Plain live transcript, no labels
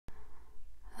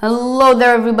Hello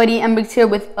there everybody, mbrickz here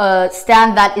with a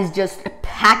stand that is just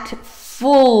packed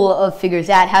full of figures.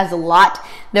 Yeah, it has a lot.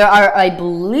 There are, I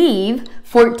believe,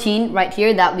 14 right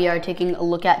here that we are taking a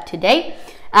look at today.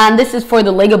 And this is for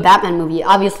the Lego Batman movie,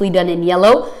 obviously done in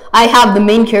yellow. I have the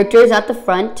main characters at the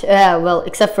front, well,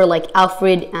 except for like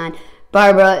Alfred and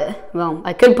Barbara. Well,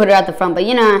 I could put her at the front, but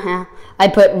you know, I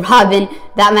put Robin,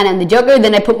 Batman, and the Joker.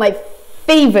 Then I put my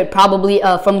favorite, probably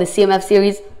from the CMF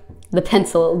series, the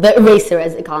pencil, the eraser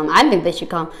as they call him. I think they should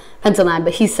call him Pencil Man,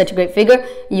 but he's such a great figure.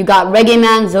 You got Reggae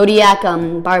Man, Zodiac,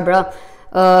 Barbara,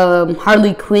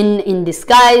 Harley Quinn in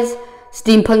disguise,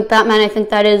 Steampunk Batman, I think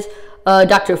that is,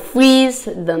 Dr. Freeze,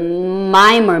 the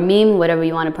mime or meme, whatever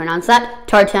you want to pronounce that,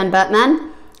 Tartan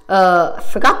Batman. I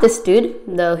forgot this dude,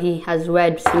 though he has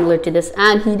red similar to this,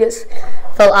 and he just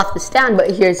fell off the stand,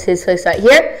 but here's his face right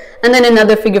here. And then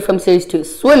another figure from series 2,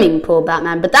 Swimming Pool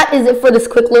Batman. But that is it for this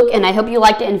quick look, and I hope you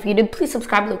liked it. And if you did, please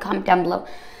subscribe, leave a comment down below.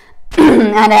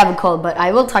 And I have a cold, but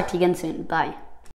I will talk to you again soon. Bye.